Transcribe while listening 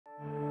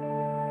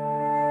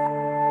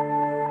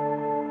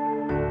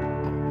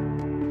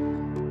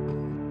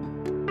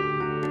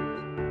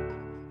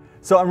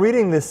So I'm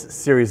reading this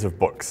series of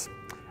books.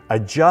 I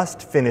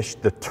just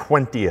finished the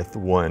 20th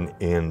one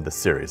in the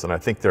series, and I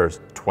think there's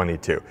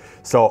 22.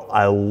 So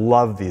I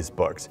love these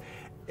books.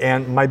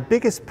 And my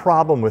biggest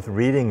problem with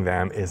reading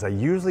them is I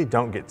usually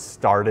don't get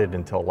started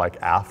until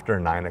like after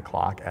 9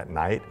 o'clock at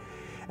night.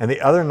 And the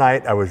other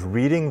night I was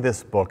reading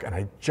this book and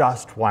I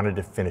just wanted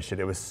to finish it.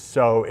 It was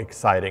so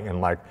exciting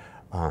and like,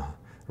 I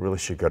really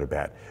should go to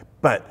bed.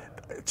 But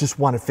I just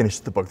want to finish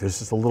the book. There's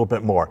just a little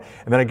bit more.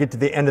 And then I get to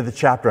the end of the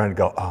chapter and I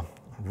go, oh,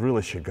 I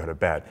really should go to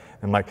bed.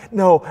 And I'm like,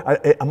 no,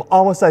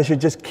 I should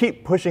just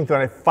keep pushing through.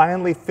 And I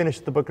finally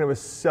finished the book and it was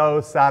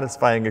so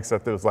satisfying,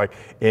 except it was like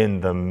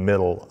in the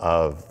middle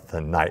of the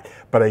night.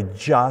 But I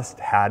just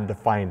had to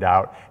find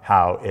out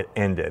how it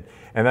ended.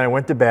 And then I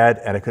went to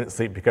bed and I couldn't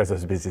sleep because I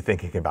was busy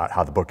thinking about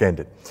how the book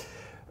ended.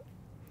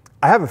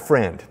 I have a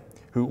friend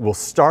who will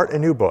start a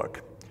new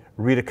book,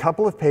 read a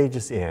couple of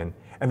pages in,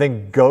 and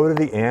then go to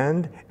the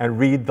end and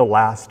read the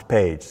last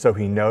page so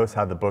he knows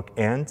how the book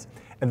ends.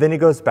 And then he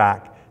goes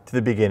back to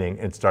the beginning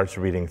and starts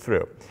reading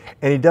through.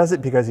 And he does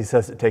it because he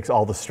says it takes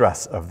all the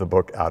stress of the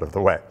book out of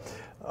the way.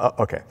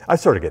 Okay, I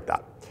sort of get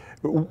that.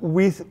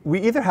 We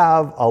either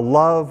have a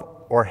love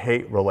or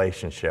hate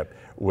relationship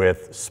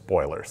with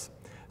spoilers.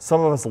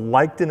 Some of us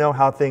like to know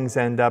how things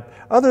end up.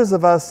 Others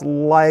of us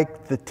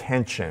like the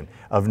tension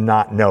of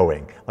not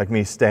knowing, like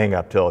me staying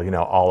up till,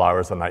 all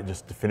hours of the night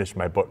just to finish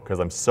my book because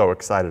I'm so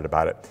excited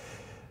about it.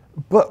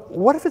 But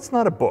what if it's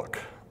not a book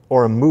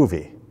or a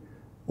movie?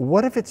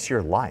 What if it's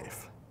your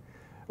life?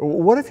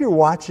 What if you're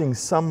watching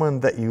someone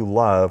that you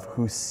love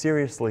who's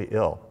seriously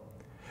ill?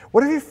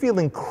 What if you're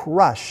feeling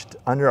crushed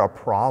under a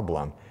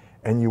problem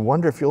and you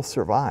wonder if you'll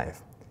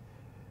survive?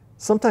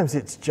 Sometimes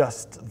it's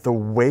just the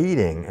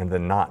waiting and the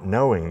not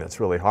knowing that's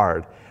really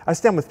hard. I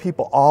stand with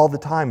people all the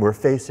time who are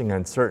facing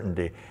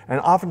uncertainty, and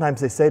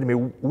oftentimes they say to me,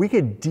 we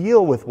could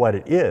deal with what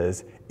it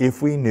is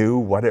if we knew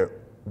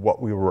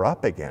what we were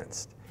up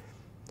against.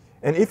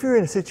 And if you're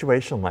in a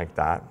situation like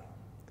that,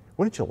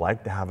 wouldn't you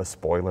like to have a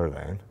spoiler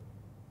then?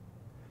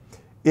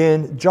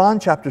 In John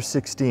chapter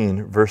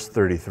 16, verse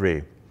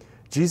 33,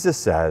 Jesus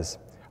says,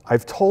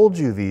 I've told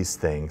you these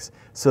things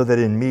so that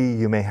in me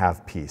you may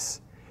have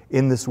peace.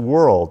 In this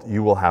world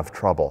you will have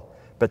trouble,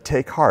 but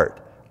take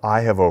heart,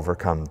 I have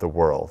overcome the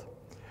world.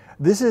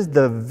 This is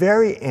the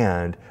very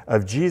end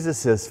of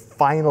Jesus'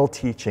 final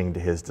teaching to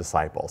his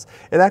disciples.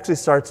 It actually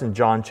starts in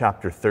John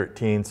chapter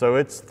 13, so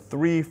it's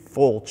 3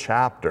 full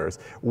chapters,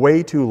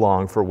 way too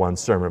long for one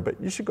sermon, but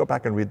you should go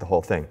back and read the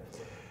whole thing.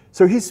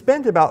 So he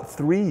spent about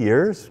 3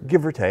 years,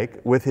 give or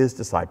take, with his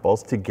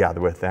disciples, together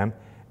with them,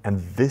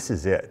 and this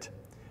is it.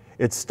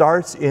 It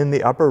starts in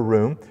the upper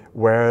room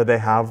where they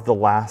have the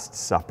Last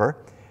Supper,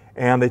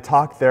 and they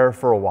talk there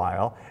for a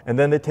while, and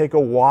then they take a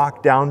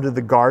walk down to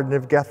the Garden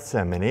of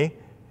Gethsemane,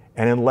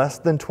 and in less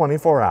than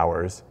 24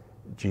 hours,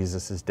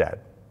 Jesus is dead.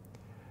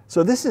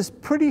 So this is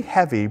pretty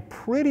heavy,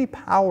 pretty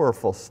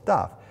powerful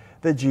stuff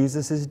that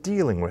Jesus is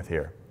dealing with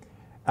here.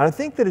 And I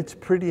think that it's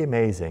pretty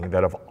amazing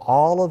that of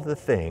all of the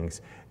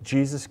things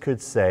Jesus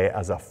could say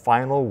as a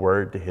final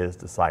word to his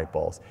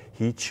disciples,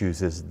 he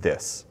chooses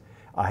this.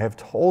 I have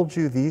told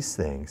you these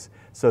things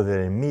so that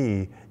in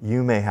me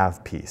you may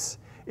have peace.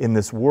 In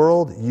this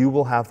world you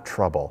will have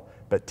trouble,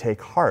 but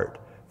take heart,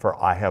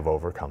 for I have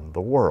overcome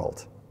the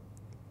world.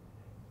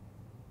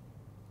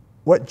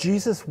 What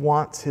Jesus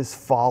wants his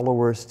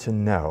followers to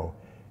know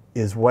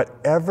is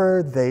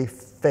whatever they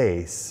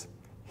face,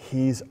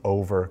 he's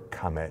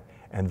overcome it,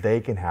 and they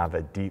can have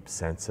a deep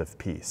sense of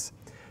peace.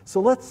 So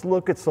let's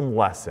look at some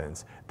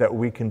lessons that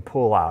we can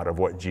pull out of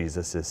what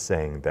Jesus is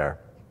saying there.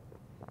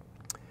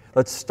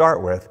 Let's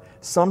start with,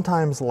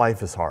 sometimes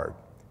life is hard,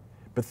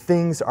 but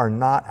things are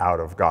not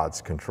out of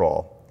God's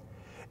control.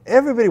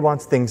 Everybody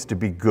wants things to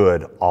be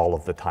good all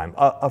of the time.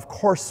 Of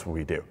course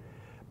we do,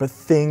 but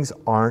things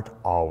aren't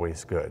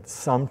always good.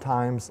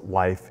 Sometimes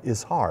life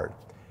is hard.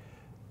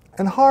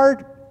 And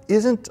hard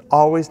isn't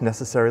always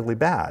necessarily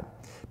bad,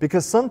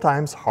 because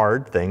sometimes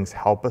hard things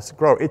help us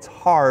grow. It's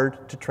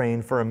hard to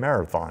train for a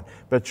marathon,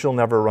 but you'll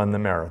never run the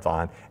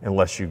marathon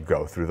unless you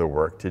go through the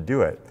work to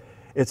do it.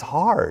 It's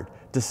hard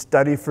to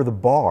study for the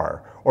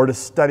bar or to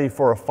study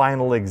for a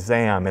final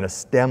exam in a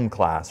STEM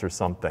class or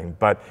something,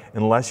 but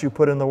unless you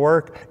put in the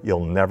work,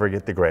 you'll never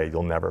get the grade,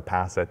 you'll never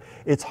pass it.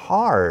 It's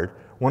hard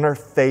when our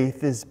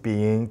faith is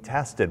being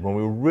tested, when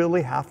we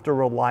really have to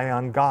rely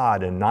on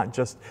God and not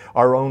just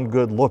our own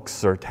good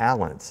looks or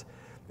talents.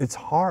 It's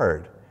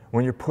hard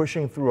when you're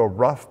pushing through a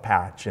rough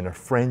patch in a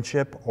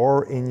friendship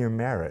or in your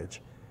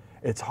marriage.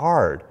 It's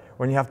hard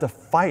when you have to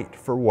fight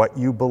for what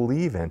you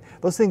believe in.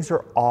 Those things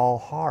are all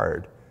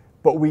hard,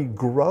 but we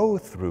grow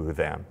through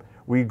them.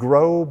 We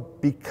grow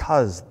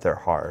because they're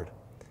hard.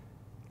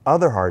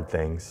 Other hard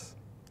things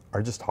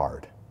are just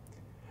hard.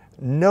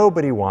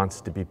 Nobody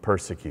wants to be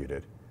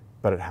persecuted,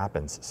 but it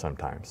happens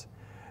sometimes.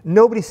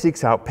 Nobody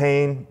seeks out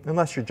pain,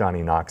 unless you're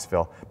Johnny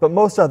Knoxville, but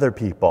most other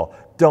people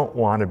don't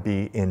want to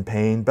be in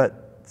pain,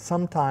 but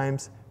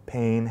sometimes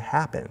pain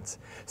happens.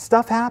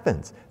 Stuff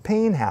happens,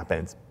 pain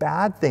happens,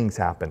 bad things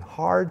happen,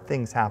 hard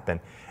things happen,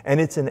 and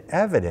it's an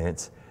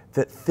evidence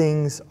that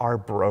things are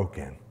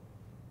broken.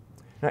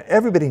 Now,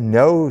 everybody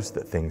knows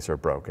that things are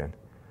broken,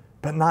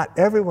 but not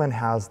everyone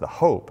has the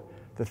hope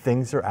that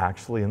things are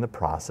actually in the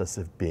process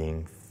of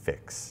being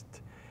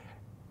fixed.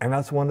 And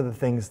that's one of the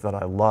things that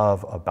I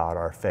love about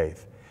our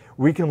faith.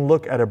 We can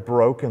look at a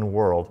broken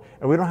world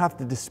and we don't have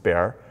to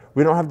despair.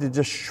 We don't have to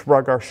just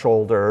shrug our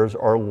shoulders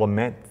or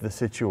lament the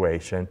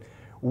situation.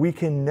 We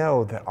can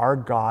know that our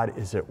God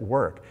is at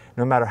work.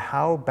 No matter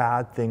how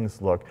bad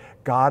things look,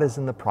 God is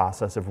in the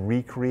process of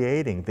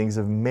recreating things,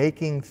 of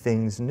making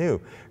things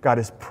new. God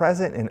is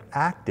present and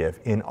active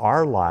in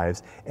our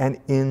lives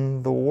and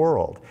in the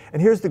world.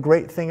 And here's the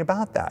great thing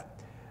about that.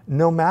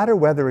 No matter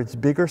whether it's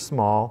big or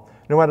small,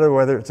 no matter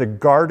whether it's a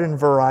garden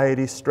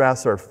variety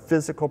stress or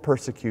physical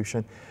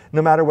persecution,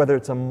 no matter whether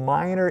it's a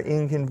minor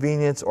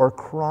inconvenience or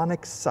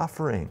chronic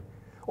suffering,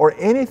 or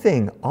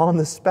anything on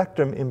the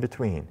spectrum in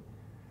between,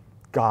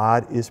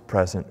 God is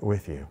present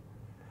with you.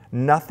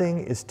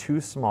 Nothing is too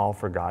small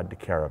for God to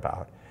care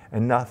about,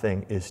 and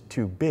nothing is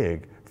too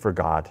big for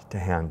God to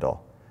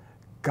handle.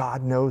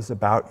 God knows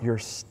about your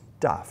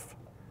stuff.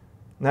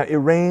 Now, it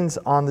rains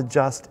on the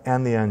just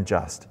and the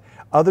unjust.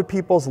 Other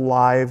people's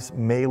lives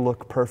may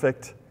look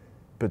perfect,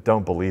 but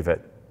don't believe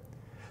it.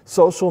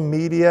 Social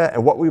media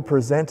and what we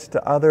present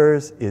to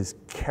others is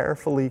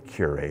carefully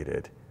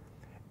curated.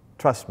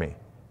 Trust me,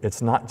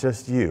 it's not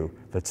just you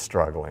that's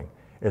struggling.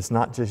 It's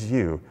not just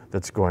you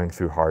that's going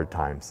through hard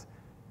times.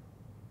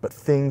 But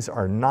things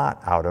are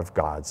not out of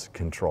God's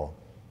control.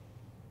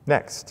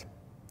 Next,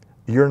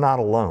 you're not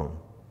alone.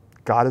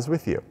 God is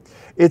with you.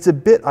 It's a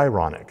bit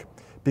ironic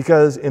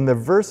because in the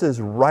verses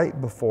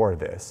right before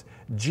this,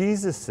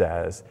 Jesus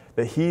says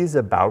that he's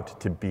about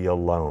to be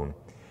alone.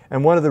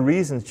 And one of the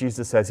reasons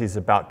Jesus says he's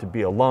about to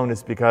be alone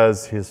is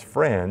because his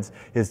friends,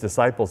 his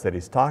disciples that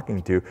he's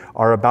talking to,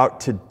 are about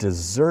to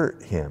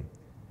desert him.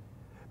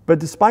 But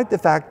despite the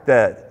fact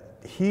that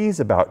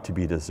he's about to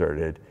be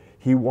deserted,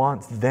 he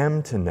wants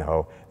them to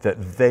know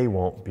that they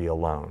won't be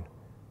alone.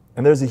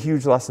 And there's a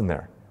huge lesson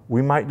there.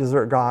 We might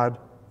desert God,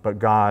 but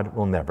God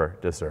will never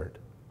desert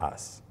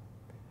us.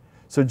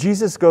 So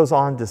Jesus goes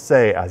on to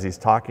say, as he's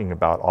talking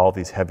about all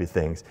these heavy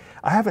things,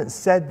 I haven't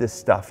said this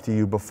stuff to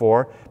you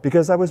before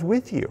because I was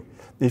with you.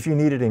 If you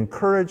needed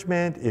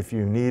encouragement, if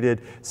you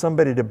needed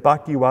somebody to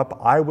buck you up,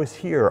 I was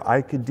here.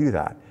 I could do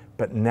that.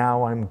 But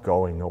now I'm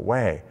going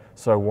away.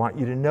 So I want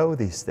you to know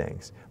these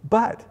things.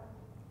 But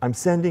I'm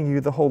sending you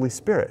the Holy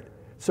Spirit,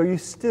 so you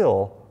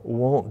still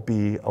won't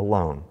be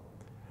alone.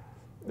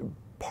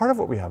 Part of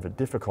what we have a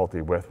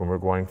difficulty with when we're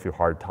going through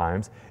hard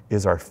times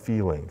is our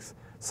feelings.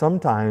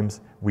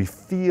 Sometimes we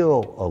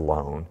feel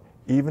alone,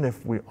 even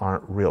if we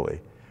aren't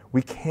really.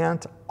 We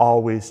can't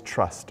always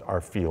trust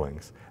our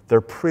feelings.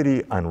 They're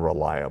pretty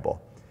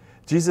unreliable.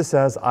 Jesus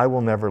says, I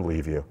will never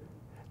leave you.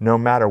 No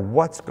matter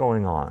what's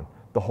going on,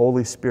 the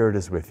Holy Spirit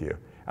is with you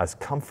as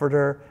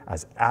comforter,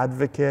 as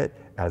advocate,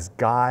 as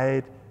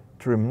guide,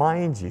 to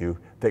remind you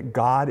that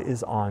God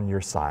is on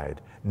your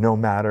side, no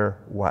matter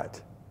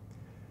what.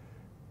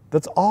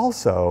 That's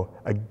also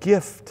a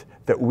gift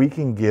that we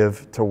can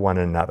give to one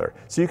another.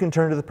 So you can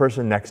turn to the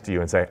person next to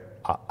you and say,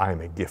 I'm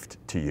a gift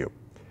to you.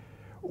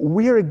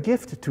 We are a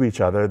gift to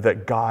each other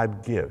that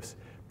God gives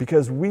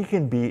because we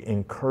can be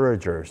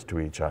encouragers to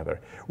each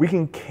other. We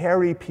can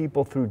carry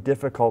people through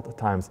difficult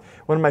times.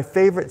 One of my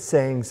favorite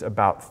sayings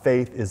about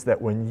faith is that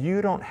when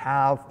you don't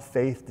have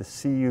faith to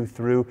see you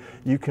through,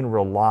 you can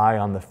rely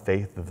on the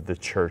faith of the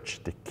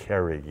church to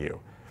carry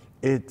you.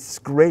 It's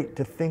great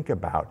to think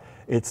about.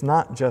 It's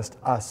not just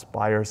us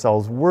by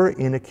ourselves. We're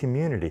in a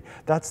community.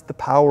 That's the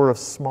power of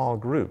small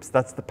groups.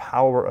 That's the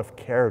power of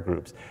care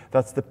groups.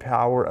 That's the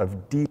power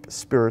of deep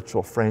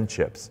spiritual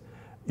friendships.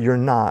 You're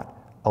not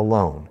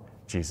alone,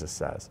 Jesus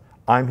says.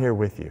 I'm here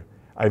with you.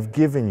 I've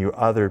given you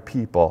other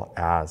people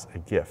as a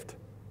gift.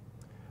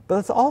 But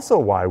that's also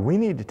why we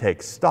need to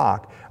take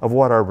stock of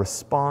what our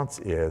response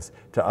is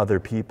to other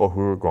people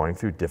who are going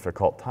through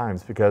difficult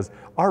times, because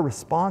our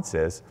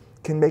responses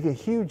can make a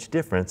huge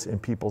difference in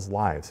people's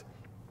lives.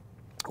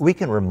 We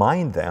can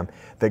remind them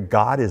that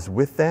God is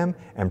with them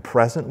and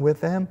present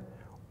with them,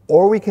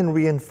 or we can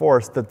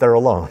reinforce that they're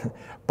alone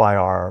by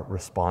our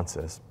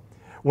responses.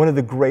 One of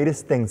the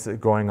greatest things that's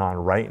going on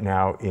right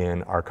now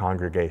in our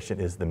congregation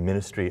is the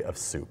ministry of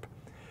soup.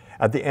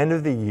 At the end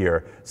of the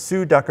year,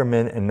 Sue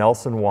Duckerman and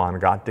Nelson Wan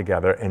got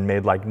together and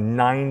made like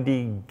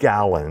 90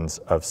 gallons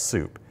of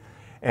soup.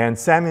 And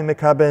Sammy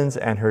McCubbins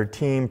and her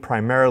team,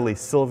 primarily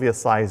Sylvia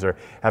Sizer,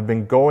 have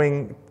been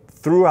going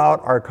throughout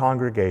our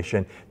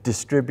congregation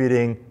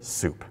distributing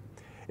soup.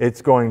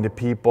 It's going to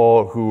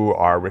people who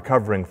are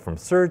recovering from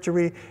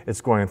surgery.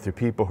 It's going through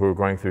people who are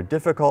going through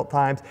difficult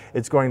times.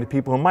 It's going to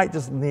people who might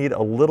just need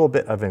a little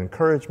bit of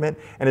encouragement.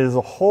 And it is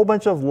a whole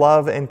bunch of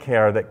love and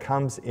care that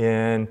comes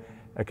in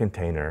a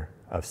container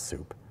of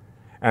soup.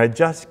 And I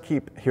just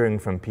keep hearing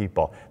from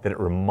people that it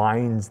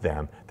reminds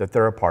them that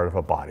they're a part of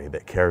a body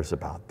that cares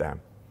about them.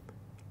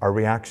 Our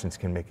reactions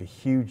can make a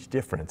huge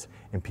difference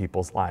in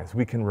people's lives.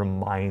 We can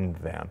remind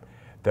them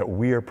that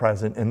we are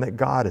present and that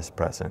God is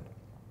present.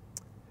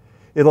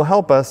 It'll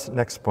help us,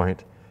 next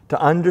point,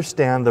 to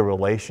understand the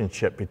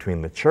relationship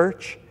between the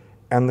church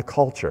and the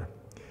culture.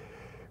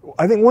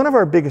 I think one of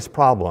our biggest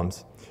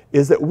problems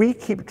is that we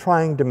keep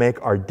trying to make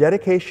our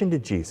dedication to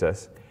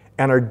Jesus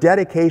and our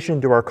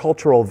dedication to our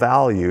cultural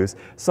values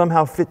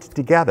somehow fit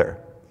together.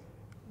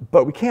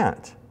 But we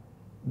can't,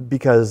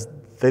 because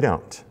they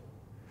don't.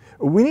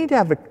 We need to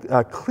have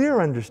a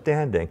clear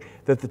understanding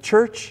that the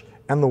church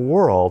and the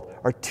world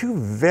are two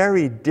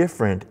very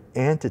different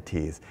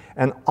entities,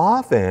 and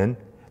often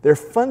they're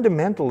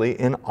fundamentally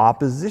in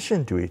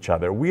opposition to each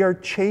other. We are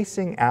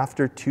chasing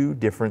after two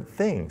different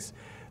things.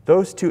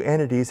 Those two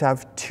entities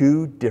have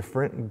two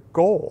different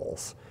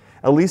goals,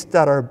 at least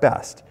at our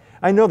best.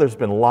 I know there's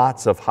been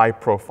lots of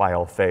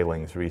high-profile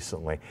failings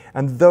recently,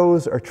 and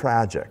those are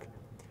tragic.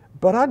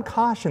 But I'd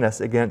caution us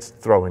against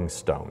throwing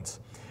stones,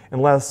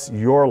 unless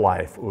your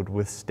life would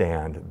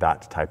withstand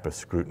that type of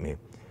scrutiny.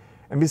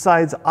 And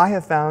besides, I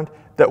have found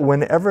that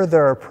whenever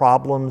there are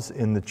problems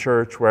in the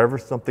church, wherever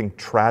something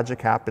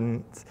tragic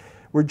happens,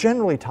 we're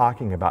generally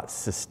talking about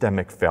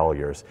systemic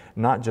failures,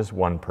 not just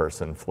one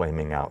person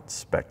flaming out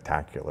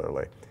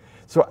spectacularly.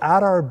 So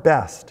at our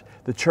best,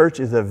 the church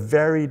is a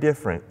very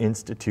different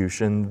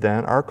institution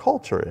than our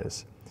culture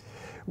is.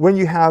 When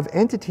you have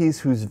entities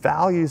whose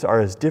values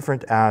are as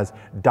different as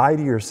die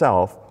to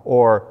yourself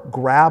or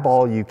grab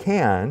all you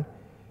can,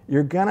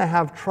 you're gonna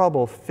have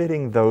trouble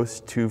fitting those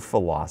two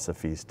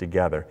philosophies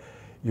together.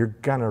 You're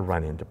gonna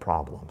run into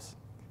problems.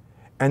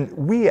 And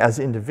we as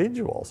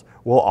individuals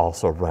will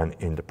also run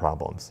into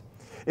problems.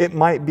 It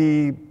might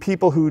be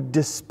people who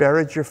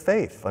disparage your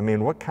faith. I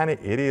mean, what kind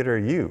of idiot are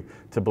you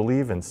to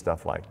believe in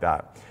stuff like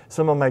that?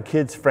 Some of my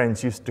kids'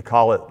 friends used to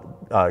call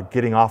it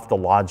getting off the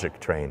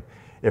logic train.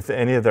 If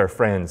any of their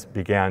friends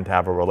began to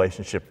have a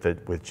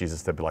relationship with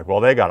Jesus, they'd be like, well,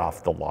 they got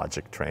off the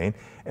logic train.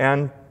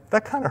 And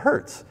that kind of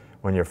hurts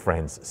when your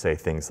friends say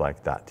things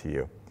like that to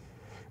you.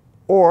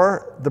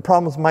 Or the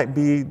problems might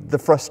be the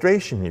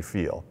frustration you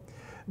feel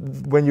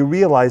when you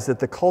realize that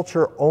the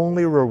culture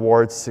only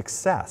rewards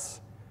success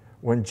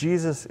when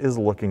Jesus is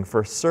looking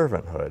for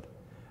servanthood.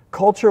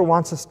 Culture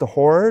wants us to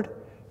hoard,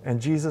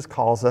 and Jesus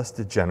calls us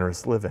to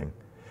generous living.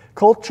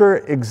 Culture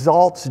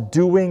exalts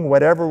doing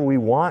whatever we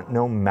want,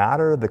 no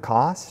matter the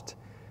cost.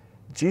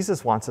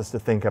 Jesus wants us to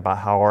think about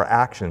how our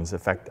actions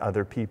affect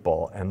other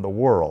people and the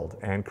world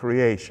and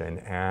creation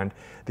and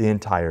the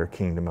entire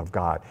kingdom of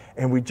God.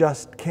 And we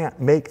just can't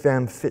make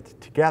them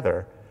fit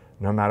together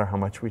no matter how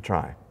much we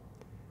try.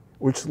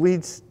 Which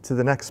leads to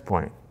the next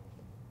point.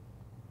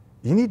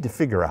 You need to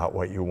figure out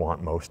what you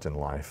want most in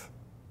life.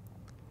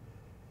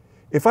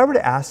 If I were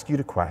to ask you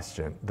the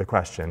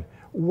question,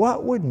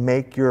 what would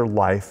make your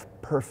life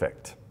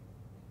perfect?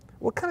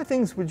 What kind of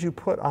things would you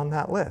put on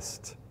that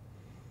list?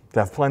 To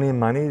have plenty of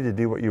money to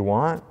do what you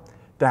want,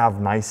 to have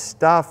nice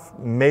stuff,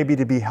 maybe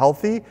to be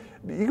healthy.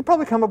 You could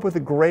probably come up with a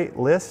great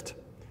list,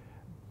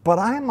 but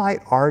I might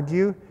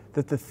argue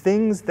that the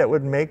things that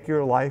would make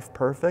your life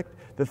perfect,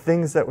 the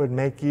things that would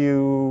make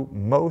you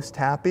most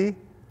happy,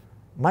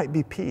 might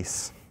be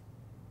peace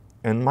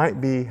and might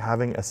be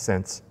having a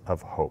sense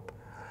of hope.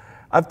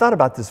 I've thought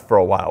about this for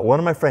a while. One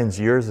of my friends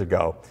years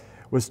ago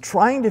was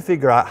trying to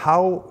figure out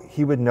how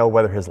he would know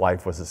whether his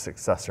life was a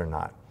success or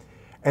not.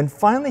 And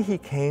finally he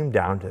came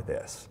down to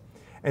this.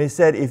 And he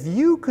said, if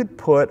you could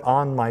put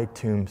on my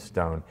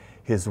tombstone,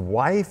 his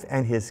wife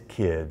and his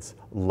kids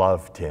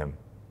loved him,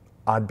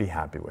 I'd be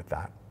happy with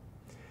that.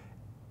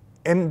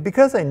 And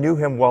because I knew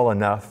him well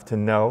enough to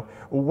know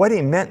what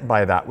he meant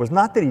by that was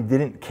not that he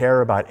didn't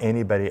care about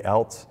anybody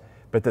else,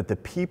 but that the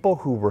people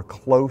who were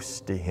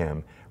close to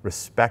him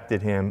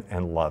respected him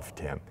and loved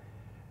him.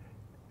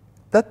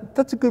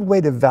 That's a good way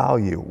to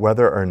value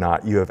whether or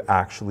not you have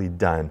actually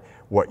done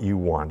what you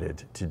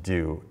wanted to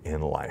do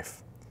in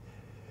life.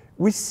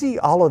 We see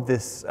all of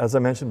this, as I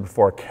mentioned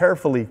before,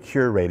 carefully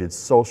curated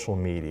social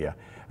media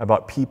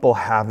about people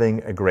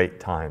having a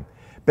great time.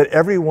 But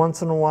every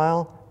once in a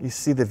while, you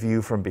see the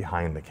view from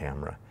behind the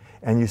camera,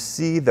 and you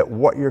see that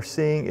what you're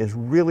seeing is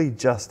really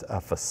just a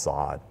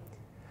facade.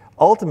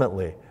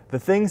 Ultimately, the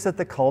things that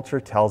the culture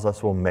tells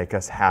us will make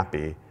us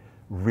happy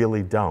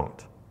really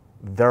don't.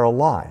 They're a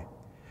lie.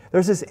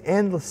 There's this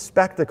endless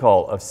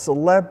spectacle of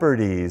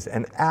celebrities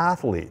and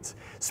athletes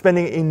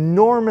spending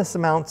enormous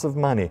amounts of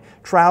money,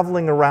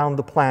 traveling around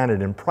the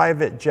planet in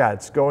private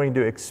jets, going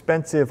to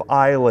expensive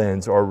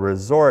islands or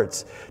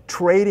resorts,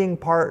 trading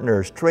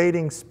partners,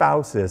 trading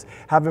spouses,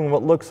 having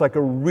what looks like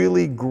a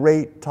really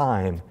great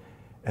time,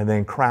 and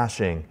then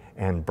crashing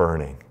and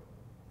burning.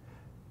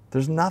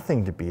 There's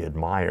nothing to be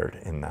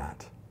admired in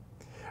that.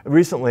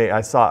 Recently,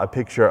 I saw a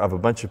picture of a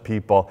bunch of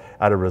people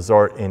at a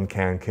resort in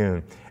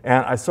Cancun,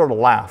 and I sort of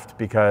laughed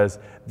because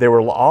they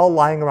were all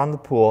lying around the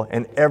pool,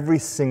 and every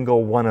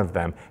single one of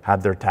them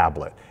had their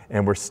tablet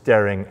and were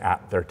staring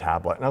at their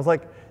tablet. And I was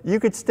like, you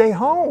could stay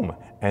home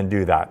and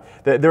do that.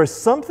 There was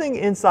something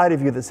inside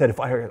of you that said, if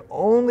I could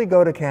only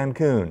go to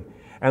Cancun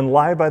and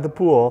lie by the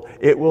pool,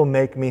 it will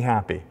make me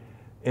happy.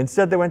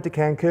 Instead, they went to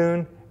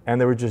Cancun,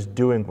 and they were just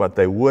doing what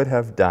they would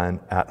have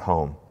done at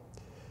home.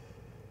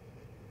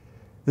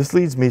 This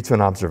leads me to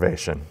an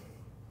observation.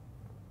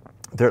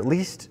 there are at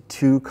least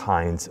two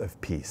kinds of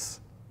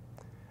peace.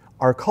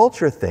 Our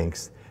culture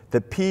thinks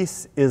that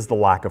peace is the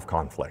lack of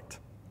conflict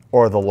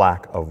or the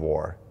lack of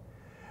war.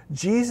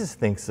 Jesus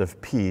thinks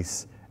of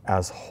peace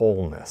as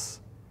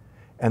wholeness.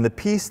 And the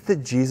peace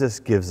that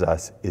Jesus gives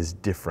us is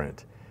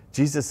different.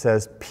 Jesus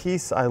says,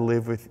 peace I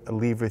leave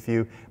with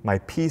you, my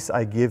peace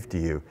I give to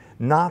you,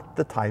 not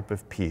the type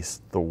of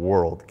peace the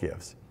world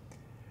gives.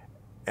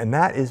 And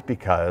that is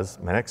because,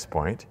 my next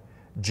point,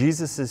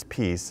 Jesus'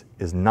 peace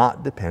is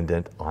not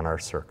dependent on our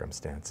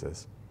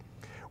circumstances.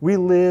 We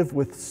live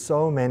with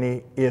so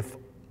many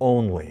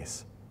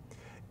if-onlys.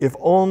 If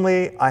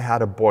only I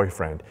had a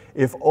boyfriend.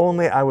 If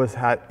only I was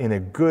in a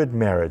good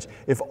marriage.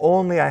 If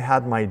only I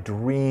had my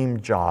dream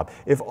job.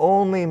 If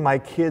only my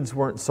kids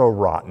weren't so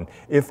rotten.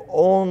 If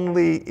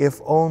only,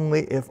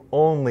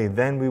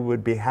 then we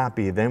would be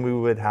happy. Then we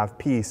would have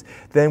peace.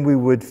 Then we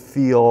would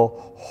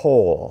feel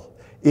whole.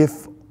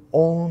 If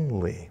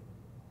only.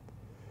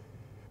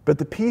 But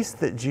the peace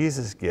that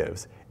Jesus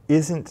gives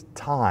isn't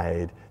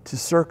tied to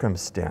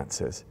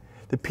circumstances.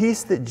 The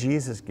peace that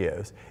Jesus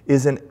gives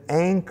is an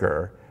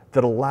anchor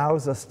that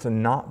allows us to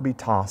not be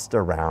tossed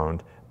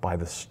around by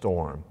the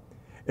storm.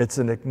 It's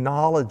an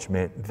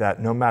acknowledgement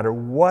that no matter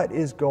what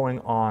is going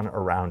on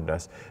around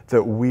us,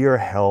 that we are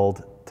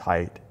held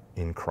tight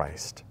in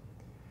Christ.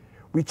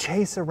 We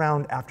chase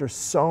around after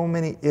so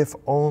many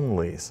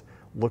if-onlys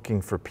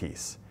looking for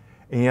peace,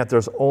 and yet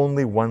there's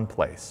only one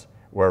place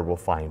where we'll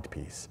find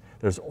peace.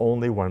 There's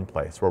only one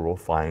place where we'll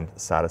find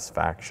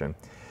satisfaction.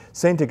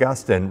 St.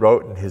 Augustine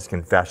wrote in his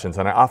Confessions,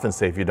 and I often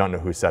say if you don't know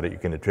who said it, you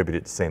can attribute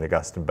it to St.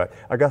 Augustine, but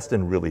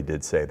Augustine really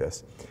did say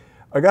this.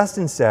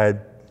 Augustine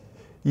said,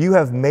 "You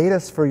have made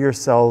us for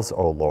yourselves,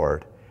 O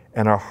Lord,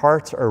 and our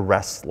hearts are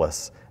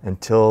restless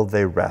until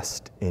they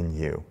rest in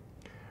you."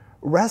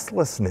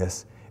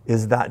 Restlessness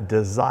is that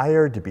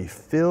desire to be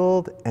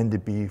filled and to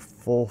be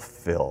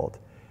fulfilled.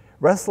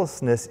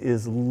 Restlessness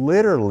is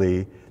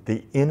literally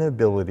the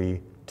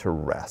inability to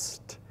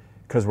rest,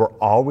 because we're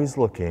always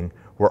looking,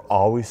 we're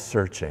always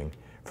searching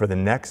for the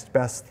next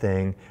best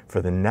thing,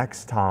 for the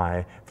next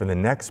high, for the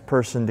next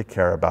person to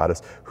care about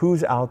us.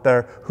 Who's out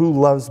there? Who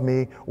loves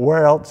me?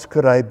 Where else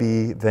could I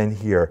be than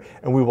here?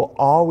 And we will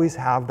always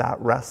have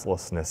that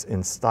restlessness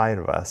inside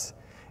of us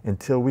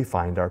until we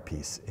find our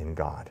peace in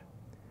God.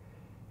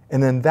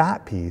 And then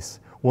that peace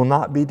will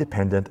not be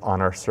dependent on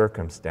our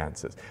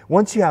circumstances.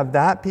 Once you have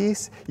that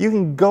peace, you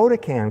can go to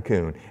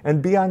Cancun and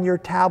be on your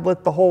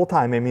tablet the whole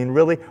time. I mean,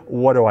 really,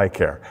 what do I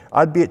care?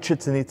 I'd be at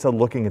Chichen Itza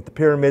looking at the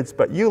pyramids,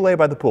 but you lay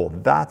by the pool.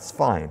 That's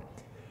fine.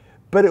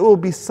 But it will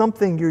be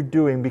something you're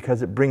doing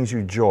because it brings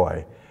you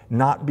joy,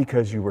 not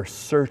because you were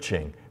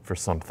searching for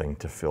something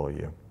to fill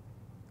you.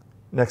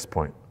 Next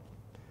point.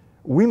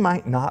 We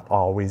might not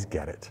always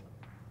get it,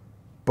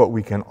 but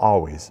we can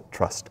always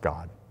trust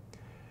God.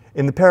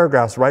 In the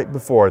paragraphs right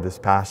before this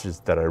passage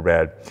that I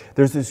read,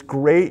 there's this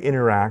great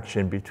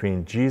interaction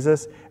between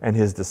Jesus and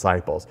his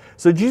disciples.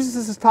 So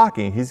Jesus is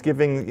talking. He's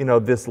giving,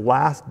 this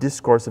last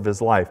discourse of his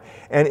life.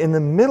 And in the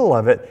middle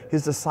of it,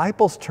 his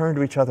disciples turn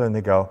to each other and they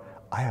go,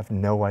 "I have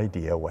no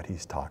idea what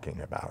he's talking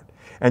about."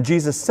 And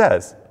Jesus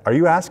says, "Are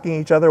you asking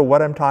each other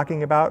what I'm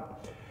talking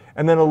about?"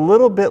 And then a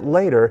little bit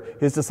later,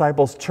 his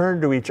disciples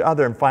turn to each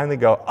other and finally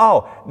go,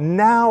 "Oh,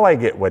 now I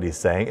get what he's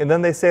saying." And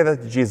then they say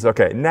that to Jesus,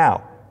 "Okay,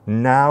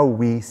 now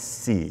we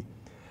see."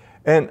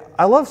 And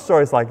I love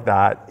stories like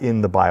that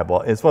in the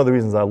Bible. It's one of the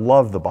reasons I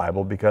love the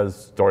Bible, because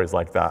stories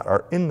like that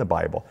are in the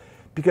Bible,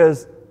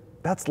 because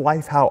that's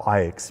life how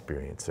I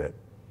experience it.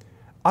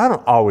 I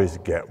don't always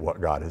get what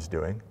God is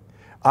doing.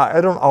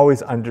 I don't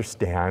always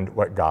understand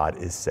what God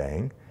is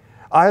saying.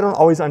 I don't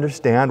always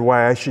understand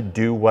why I should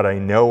do what I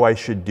know I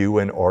should do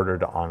in order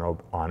to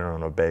honor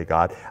and obey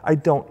God. I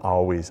don't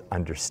always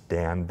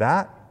understand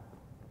that,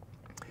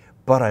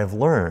 but I've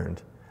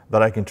learned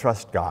that I can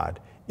trust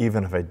God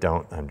even if I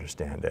don't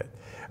understand it.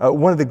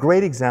 One of the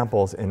great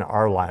examples in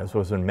our lives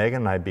was when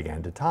Megan and I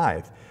began to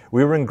tithe.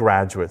 We were in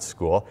graduate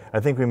school.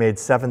 I think we made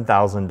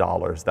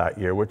 $7,000 that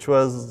year, which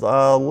was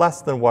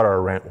less than what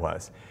our rent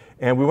was.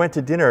 And we went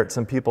to dinner at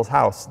some people's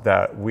house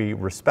that we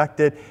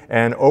respected,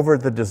 and over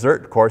the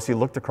dessert course, he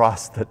looked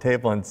across the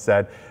table and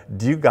said,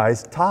 "Do you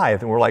guys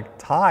tithe?" And we're like,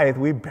 "Tithe?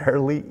 We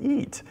barely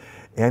eat."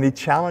 And he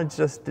challenged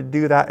us to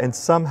do that, and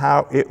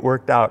somehow it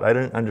worked out. I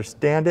didn't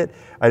understand it.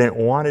 I didn't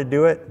want to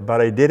do it,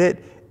 but I did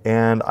it,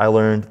 and I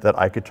learned that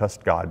I could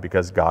trust God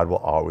because God will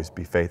always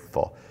be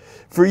faithful.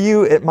 For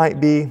you, it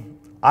might be,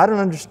 I don't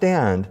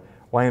understand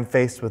why I'm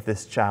faced with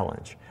this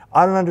challenge.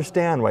 I don't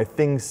understand why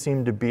things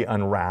seem to be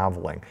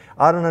unraveling.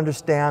 I don't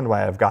understand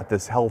why I've got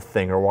this health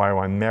thing, or why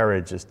my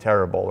marriage is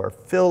terrible, or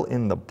fill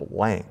in the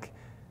blank.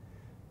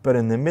 But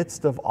in the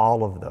midst of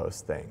all of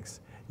those things,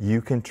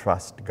 you can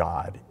trust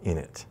God in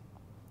it.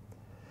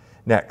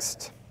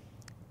 Next,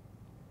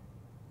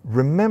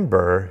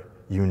 remember,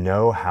 you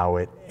know how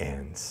it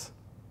ends.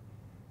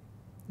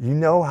 You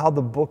know how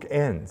the book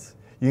ends.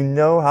 You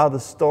know how the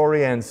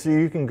story ends. So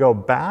you can go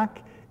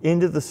back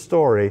into the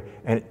story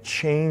and it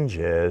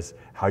changes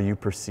how you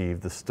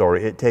perceive the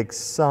story. It takes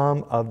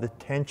some of the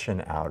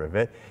tension out of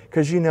it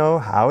because you know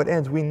how it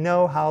ends. We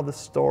know how the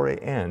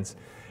story ends.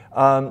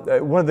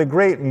 One of the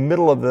great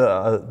middle of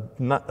the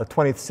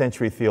 20th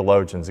century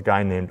theologians, a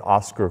guy named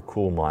Oscar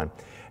Kuhlmann,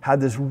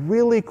 had this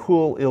really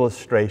cool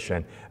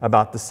illustration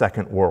about the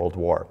Second World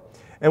War.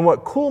 And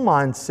what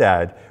Kuhlmann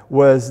said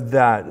was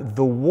that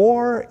the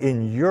war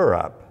in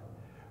Europe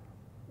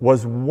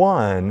was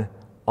won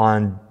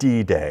on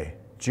D-Day,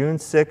 June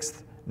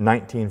 6th,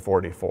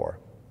 1944.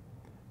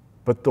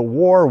 But the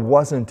war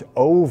wasn't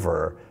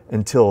over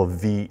until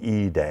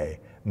VE Day,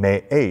 May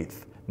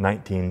 8th,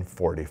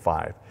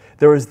 1945.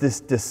 There was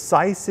this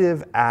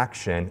decisive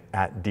action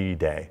at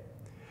D-Day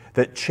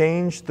that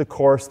changed the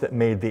course that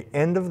made the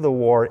end of the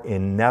war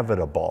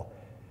inevitable,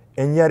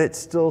 and yet it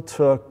still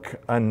took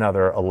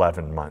another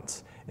 11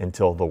 months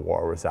until the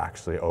war was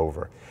actually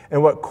over.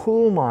 And what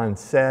Kuhlmann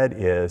said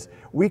is,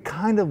 we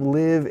kind of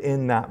live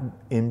in that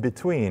in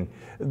between.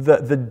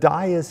 The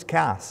die is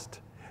cast.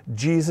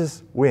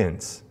 Jesus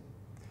wins.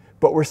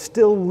 But we're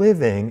still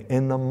living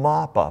in the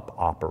mop-up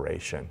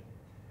operation.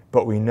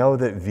 But we know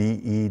that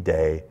VE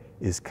Day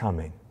is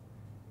coming.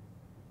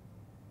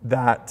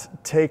 That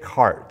take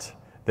heart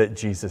that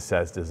Jesus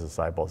says to his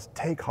disciples,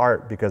 take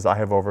heart because I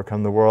have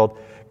overcome the world,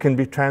 can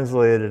be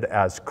translated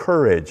as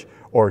courage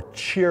or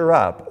cheer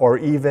up or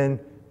even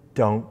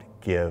don't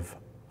give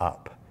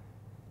up.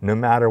 No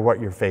matter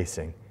what you're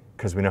facing,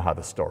 because we know how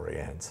the story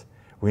ends.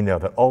 We know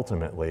that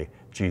ultimately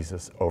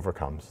Jesus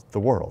overcomes the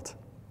world.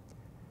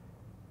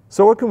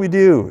 So what can we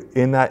do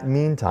in that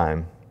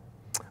meantime?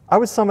 I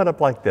would sum it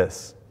up like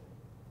this: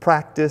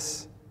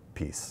 practice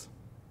peace.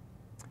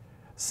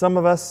 Some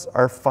of us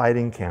are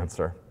fighting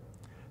cancer.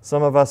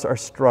 Some of us are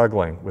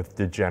struggling with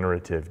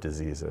degenerative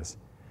diseases.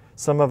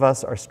 Some of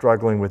us are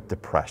struggling with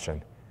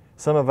depression.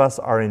 Some of us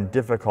are in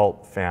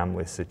difficult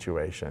family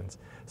situations.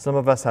 Some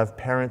of us have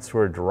parents who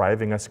are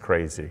driving us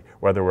crazy,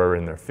 whether we're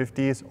in their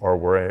 50s or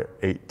we're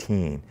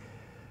 18.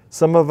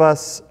 Some of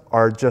us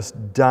are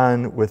just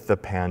done with the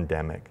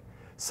pandemic.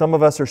 Some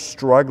of us are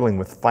struggling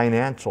with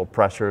financial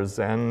pressures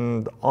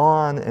and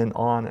on and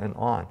on and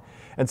on.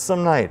 And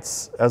some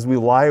nights, as we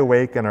lie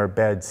awake in our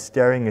bed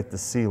staring at the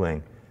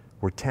ceiling,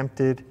 we're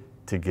tempted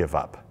to give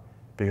up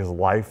because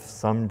life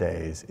some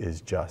days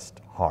is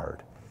just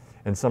hard.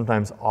 And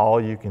sometimes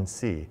all you can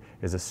see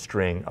is a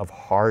string of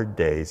hard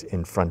days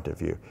in front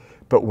of you.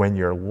 But when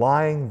you're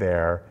lying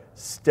there,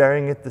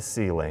 staring at the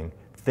ceiling,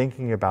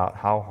 thinking about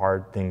how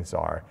hard things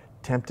are,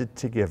 tempted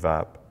to give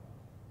up,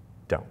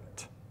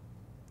 don't.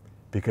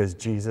 Because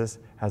Jesus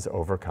has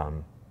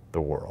overcome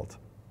the world.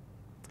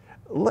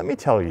 Let me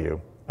tell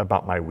you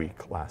about my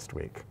week last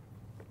week.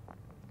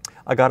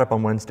 I got up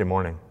on Wednesday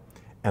morning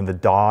and the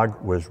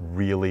dog was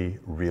really,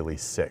 really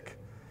sick.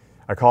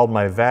 I called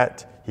my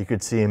vet. He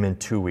could see him in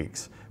 2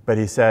 weeks, but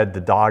he said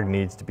the dog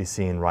needs to be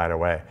seen right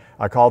away.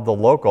 I called the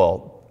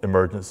local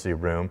emergency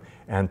room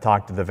and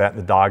talked to the vet.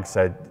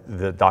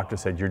 The doctor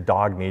said, your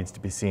dog needs to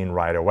be seen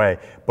right away,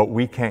 but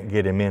we can't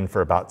get him in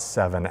for about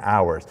 7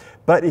 hours.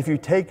 But if you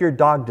take your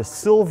dog to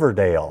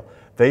Silverdale,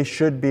 they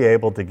should be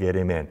able to get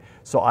him in.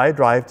 So I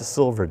drive to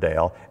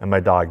Silverdale and my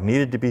dog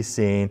needed to be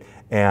seen,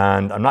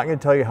 and I'm not going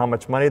to tell you how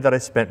much money that I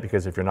spent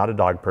because if you're not a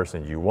dog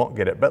person, you won't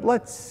get it. But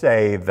let's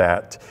say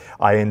that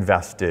I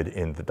invested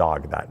in the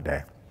dog that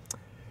day.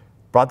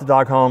 Brought the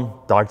dog home,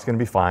 dog's going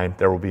to be fine.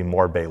 There will be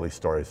more Bailey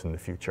stories in the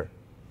future.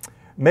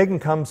 Megan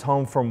comes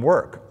home from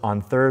work on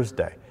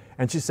Thursday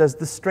and she says,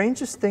 the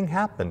strangest thing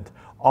happened.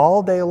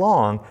 All day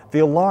long, the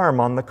alarm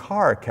on the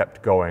car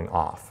kept going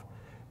off.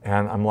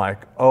 And I'm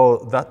like,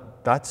 oh,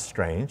 that's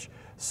strange.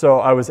 So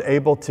I was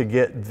able to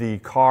get the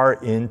car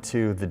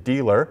into the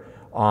dealer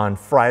on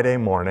Friday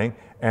morning,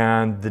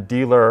 and the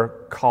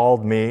dealer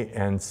called me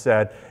and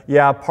said,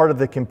 yeah, part of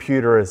the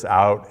computer is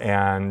out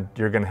and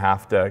you're going to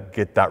have to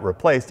get that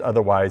replaced.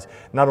 Otherwise,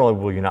 not only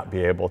will you not be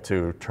able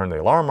to turn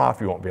the alarm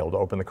off, you won't be able to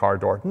open the car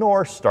door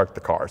nor start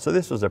the car. So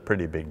this was a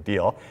pretty big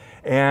deal.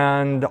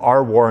 And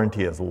our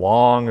warranty is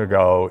long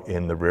ago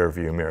in the rear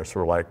view mirror. So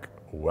we're like,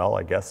 well,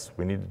 I guess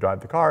we need to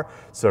drive the car,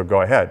 so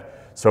go ahead.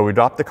 So we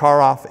dropped the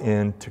car off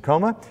in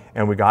Tacoma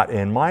and we got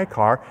in my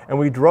car and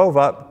we drove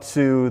up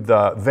to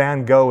the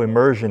Van Gogh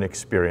immersion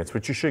experience,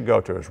 which you should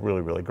go to. It's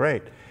really, really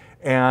great.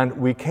 And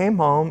we came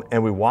home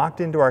and we walked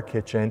into our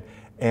kitchen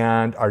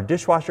and our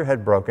dishwasher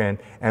had broken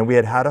and we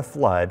had had a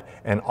flood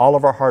and all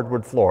of our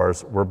hardwood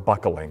floors were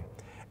buckling.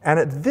 And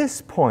at this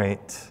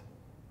point,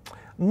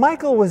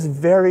 Michael was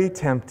very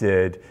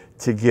tempted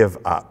to give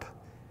up.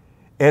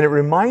 And it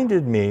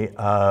reminded me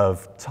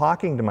of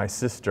talking to my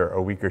sister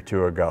a week or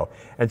two ago.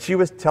 And she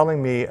was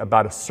telling me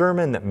about a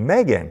sermon that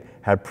Megan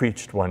had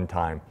preached one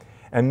time.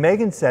 And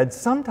Megan said,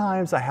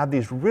 sometimes I have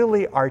these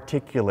really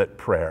articulate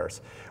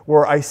prayers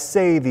where I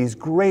say these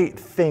great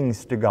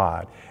things to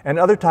God. And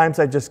other times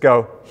I just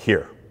go,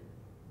 here.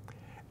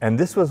 And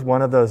this was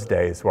one of those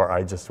days where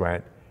I just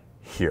went,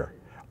 here.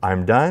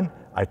 I'm done.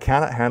 I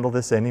cannot handle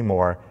this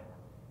anymore.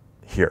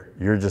 Here,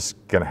 you're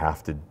just going to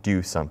have to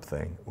do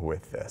something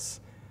with this.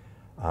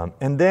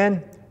 And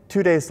then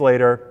 2 days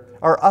later,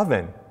 our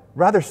oven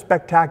rather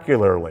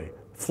spectacularly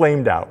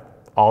flamed out.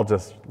 I'll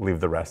just leave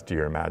the rest to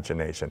your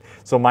imagination.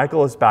 So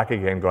Michael is back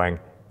again going,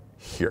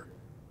 here.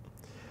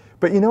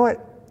 But you know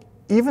what?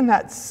 Even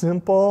that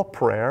simple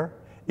prayer,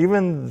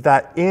 even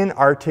that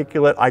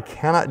inarticulate, I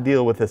cannot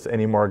deal with this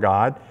anymore,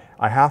 God,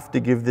 I have to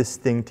give this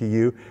thing to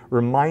you,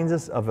 reminds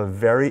us of a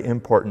very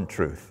important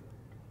truth.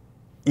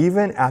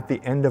 Even at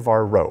the end of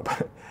our rope,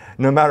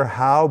 no matter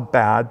how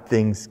bad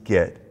things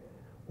get,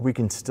 we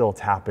can still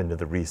tap into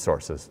the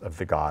resources of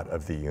the God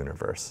of the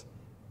universe.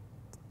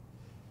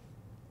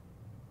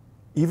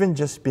 Even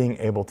just being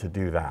able to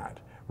do that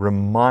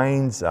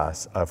reminds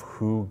us of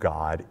who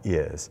God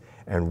is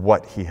and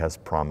what He has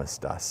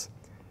promised us.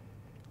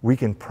 We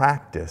can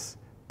practice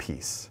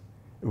peace.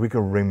 We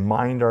can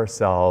remind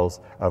ourselves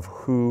of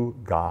who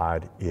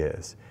God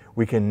is.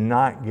 We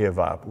cannot give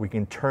up. We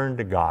can turn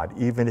to God,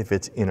 even if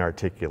it's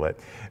inarticulate.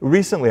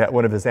 Recently, at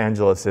one of his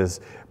angeluses,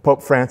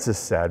 Pope Francis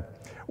said,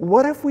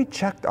 what if we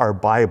checked our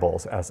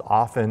Bibles as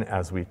often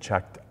as we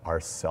checked our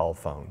cell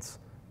phones?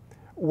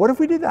 What if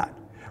we did that?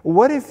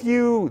 What if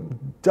you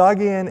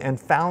dug in and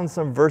found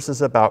some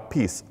verses about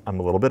peace? I'm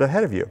a little bit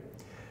ahead of you.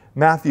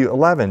 Matthew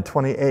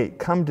 11:28,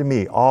 come to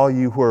me, all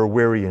you who are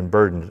weary and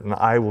burdened, and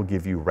I will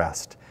give you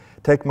rest.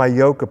 Take my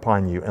yoke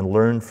upon you and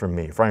learn from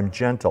me, for I am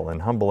gentle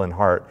and humble in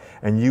heart,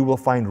 and you will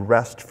find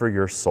rest for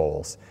your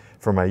souls.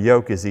 For my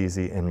yoke is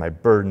easy and my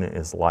burden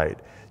is light.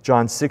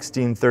 John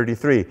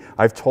 16:33,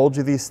 I've told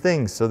you these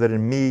things so that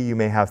in me you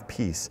may have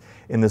peace.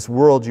 In this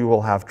world you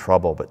will have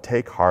trouble, but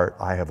take heart,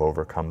 I have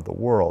overcome the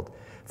world.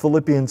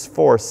 Philippians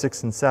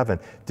 4:6 and 7,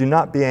 do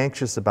not be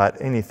anxious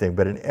about anything,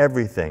 but in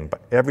everything, by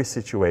every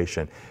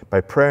situation, by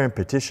prayer and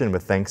petition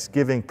with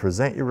thanksgiving,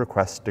 present your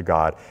requests to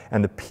God,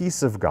 and the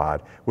peace of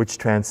God, which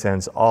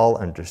transcends all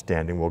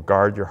understanding, will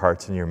guard your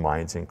hearts and your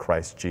minds in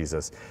Christ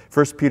Jesus.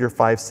 1 Peter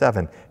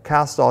 5:7,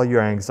 cast all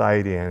your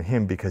anxiety on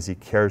Him because He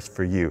cares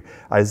for you.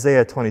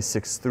 Isaiah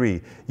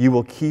 26:3, you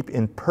will keep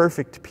in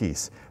perfect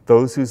peace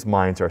those whose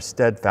minds are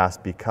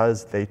steadfast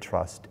because they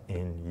trust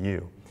in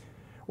you.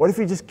 What if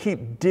you just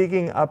keep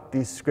digging up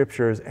these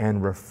scriptures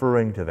and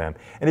referring to them?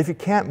 And if you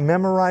can't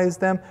memorize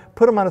them,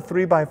 put them on a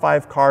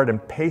 3x5 card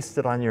and paste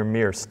it on your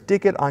mirror.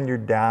 Stick it on your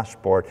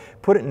dashboard.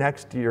 Put it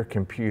next to your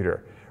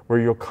computer, where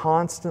you'll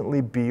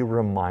constantly be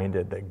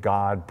reminded that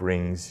God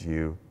brings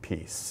you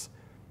peace.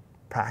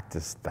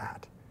 Practice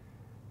that.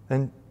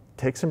 Then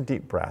take some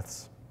deep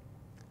breaths.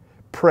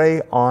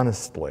 Pray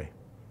honestly.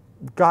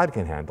 God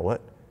can handle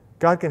it.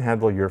 God can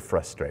handle your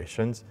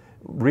frustrations.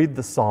 Read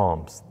the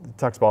Psalms. It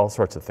talks about all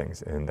sorts of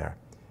things in there.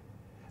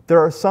 There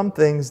are some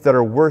things that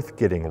are worth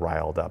getting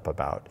riled up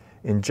about.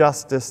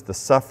 Injustice, the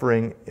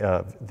suffering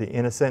of the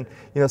innocent.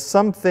 You know,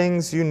 some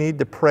things you need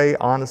to pray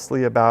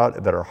honestly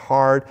about that are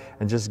hard,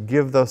 and just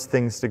give those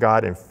things to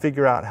God and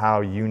figure out how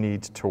you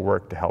need to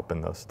work to help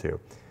in those too.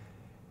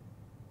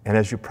 And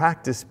as you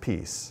practice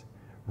peace,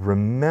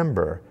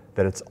 remember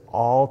that it's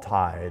all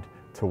tied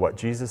to what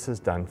Jesus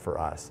has done for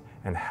us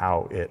and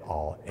how it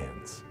all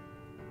ends.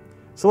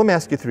 So let me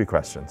ask you 3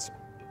 questions.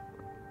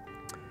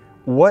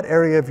 What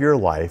area of your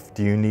life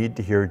do you need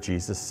to hear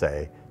Jesus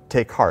say,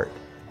 take heart,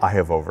 I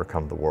have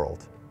overcome the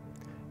world?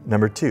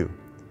 Number 2,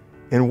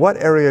 in what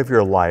area of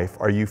your life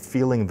are you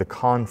feeling the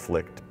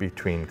conflict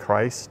between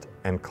Christ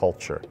and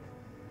culture?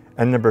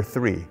 And number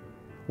 3,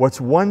 what's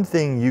one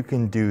thing you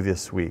can do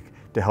this week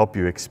to help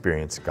you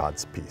experience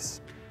God's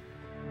peace?